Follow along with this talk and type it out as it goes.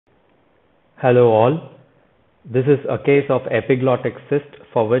Hello all. This is a case of epiglottic cyst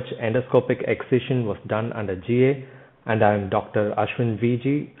for which endoscopic excision was done under GA, and I am Dr. Ashwin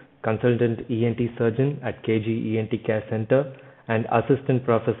VG, consultant ENT surgeon at KG ENT Care Center and assistant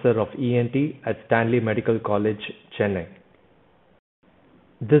professor of ENT at Stanley Medical College, Chennai.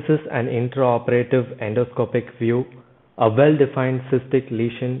 This is an intraoperative endoscopic view. A well-defined cystic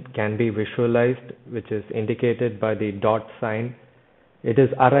lesion can be visualized, which is indicated by the dot sign. It is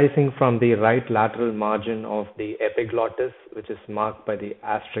arising from the right lateral margin of the epiglottis, which is marked by the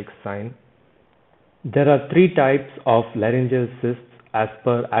asterisk sign. There are three types of laryngeal cysts as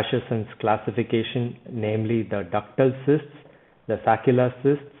per Asherson's classification, namely the ductal cysts, the saccular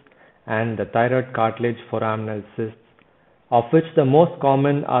cysts, and the thyroid cartilage foraminal cysts, of which the most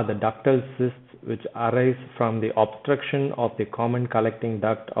common are the ductal cysts, which arise from the obstruction of the common collecting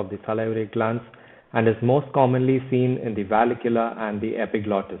duct of the salivary glands and is most commonly seen in the vallicula and the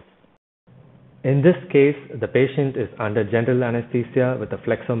epiglottis. In this case, the patient is under general anesthesia with a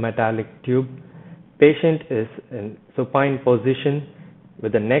flexometallic tube. Patient is in supine position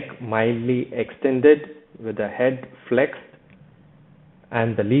with the neck mildly extended with the head flexed,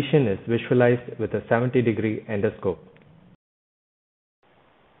 and the lesion is visualized with a 70-degree endoscope.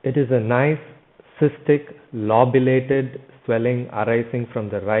 It is a nice cystic lobulated swelling arising from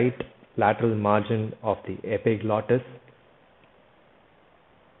the right lateral margin of the epiglottis.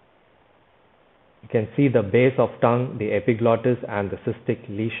 You can see the base of tongue, the epiglottis, and the cystic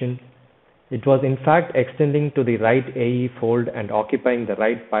lesion. It was in fact extending to the right AE fold and occupying the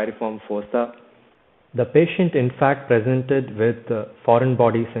right piriform fossa. The patient in fact presented with foreign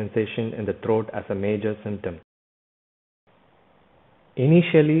body sensation in the throat as a major symptom.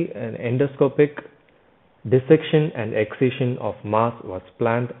 Initially, an endoscopic dissection and excision of mass was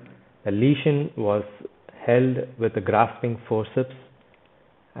planned. The lesion was held with a grasping forceps,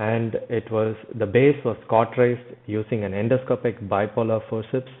 and the base was cauterized using an endoscopic bipolar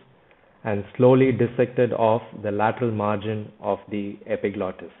forceps and slowly dissected off the lateral margin of the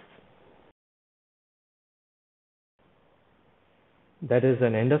epiglottis. That is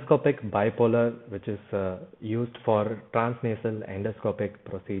an endoscopic bipolar, which is used for transnasal endoscopic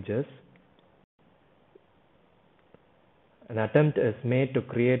procedures. An attempt is made to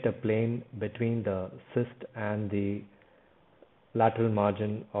create a plane between the cyst and the lateral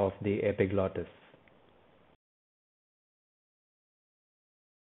margin of the epiglottis.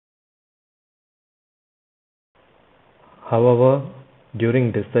 However,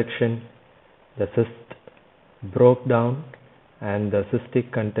 during dissection, the cyst broke down and the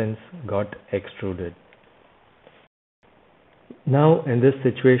cystic contents got extruded. Now, in this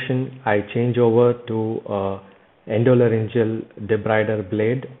situation, I change over to a endolaryngeal debrider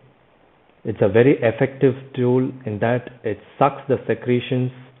blade. It's a very effective tool in that it sucks the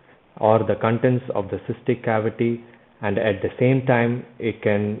secretions or the contents of the cystic cavity, and at the same time it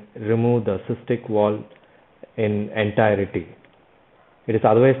can remove the cystic wall in entirety. It is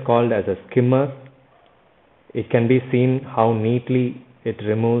otherwise called as a skimmer. It can be seen how neatly it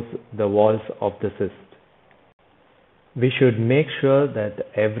removes the walls of the cyst. We should make sure that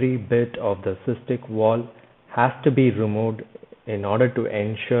every bit of the cystic wall has to be removed in order to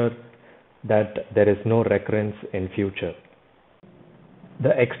ensure that there is no recurrence in future.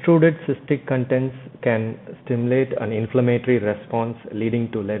 The extruded cystic contents can stimulate an inflammatory response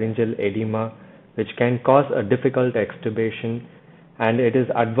leading to laryngeal edema, which can cause a difficult extubation, and it is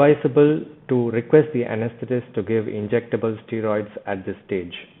advisable to request the anesthetist to give injectable steroids at this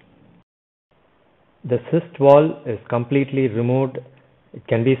stage. The cyst wall is completely removed. It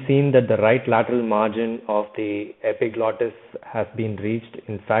can be seen that the right lateral margin of the epiglottis has been reached.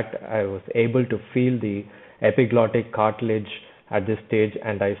 In fact, I was able to feel the epiglottic cartilage at this stage,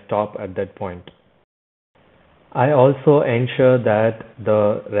 and I stop at that point. I also ensure that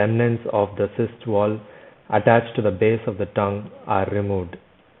the remnants of the cyst wall attached to the base of the tongue are removed.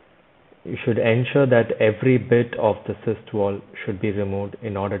 You should ensure that every bit of the cyst wall should be removed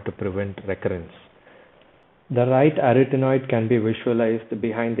in order to prevent recurrence. The right arytenoid can be visualized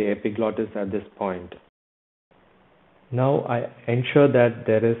behind the epiglottis at this point. Now I ensure that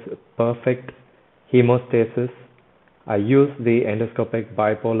there is perfect hemostasis. I use the endoscopic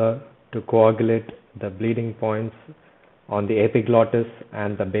bipolar to coagulate the bleeding points on the epiglottis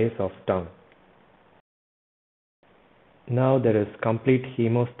and the base of tongue. Now there is complete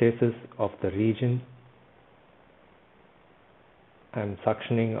hemostasis of the region. I'm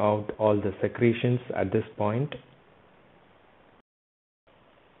suctioning out all the secretions at this point.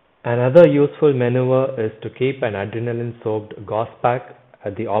 Another useful maneuver is to keep an adrenaline-soaked gauze pack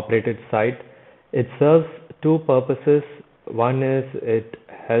at the operated site. It serves two purposes. One is it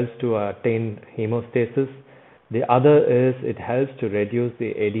helps to attain hemostasis. The other is it helps to reduce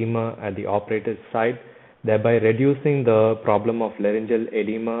the edema at the operative site, thereby reducing the problem of laryngeal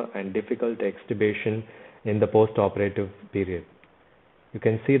edema and difficult extubation in the post-operative period. You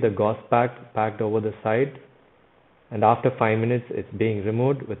can see the gauze packed over the side, and after 5 minutes it's being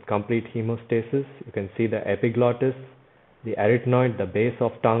removed with complete hemostasis. You can see the epiglottis, the arytenoid, the base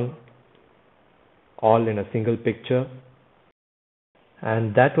of tongue, all in a single picture.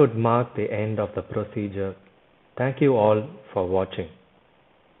 And that would mark the end of the procedure. Thank you all for watching.